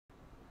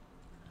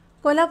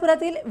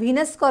कोल्हापुरातील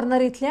Venus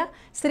corner इथल्या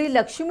श्री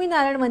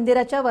लक्ष्मीनारायण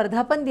मंदिराच्या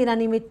वर्धापन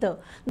दिनानिमित्त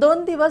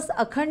 2 दिवस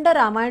अखंड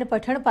रामायण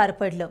पठण पार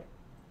पडलं।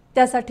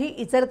 त्यासाठी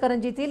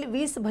इचलकरंजीतील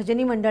 20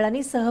 भजनी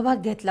मंडळांनी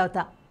सहभाग घेतला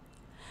होता।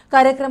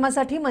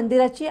 कार्यक्रमासाठी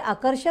मंदिराची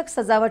आकर्षक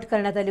सजावट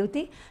करण्यात आली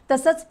होती,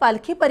 तसंच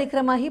पालखी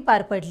परिक्रमाही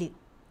पार पडली।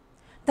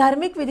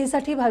 धार्मिक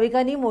विधीसाठी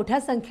भाविकांनी मोठ्या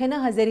संख्येने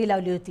हजेरी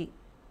लावली होती।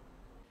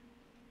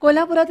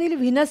 कोल्हापुरातील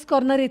व्हीनस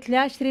कॉर्नर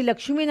इथल्या श्री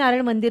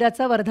लक्ष्मीनारायण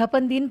मंदिराचा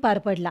वर्धापन दिन पार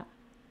पडला।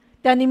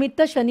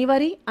 त्यानिमित्त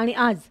शनिवारी आणि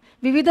आज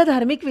विविध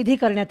धार्मिक विधी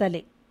करण्यात आले।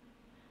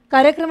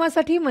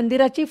 कार्यक्रमासाठी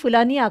मंदिराची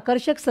फुलांनी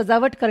आकर्षक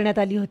सजावट करण्यात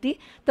आली होती,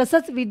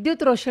 तसंच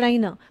विद्युत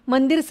रोषणाईनं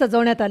मंदिर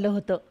सजवण्यात आलं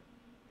होतं।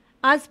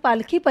 आज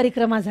पालखी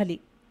परिक्रमा झाली,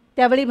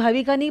 त्यावेळी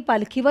भाविकांनी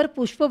पालखीवर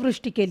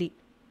पुष्पवृष्टी केली।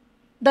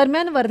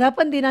 दरम्यान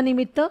वर्धापन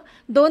दिनानिमित्त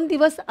 2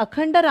 दिवस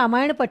अखंड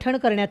रामायण पठण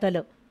करण्यात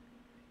आलं।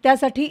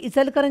 त्यासाठी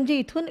इचलकरंजी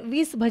इथून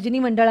 20 भजनी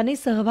मंडळांनी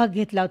सहभाग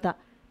घेतला होता।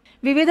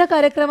 विविध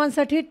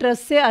कार्यक्रमांसाठी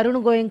ट्रस्टचे अरुण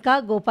गोयंका,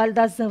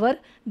 गोपालदास झवर,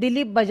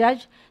 दिलीप बजाज,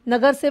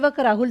 नगरसेवक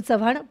राहुल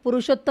चव्हाण,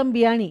 पुरुषोत्तम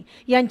बियाणी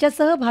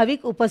यांच्यासह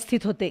भाविक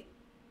उपस्थित होते।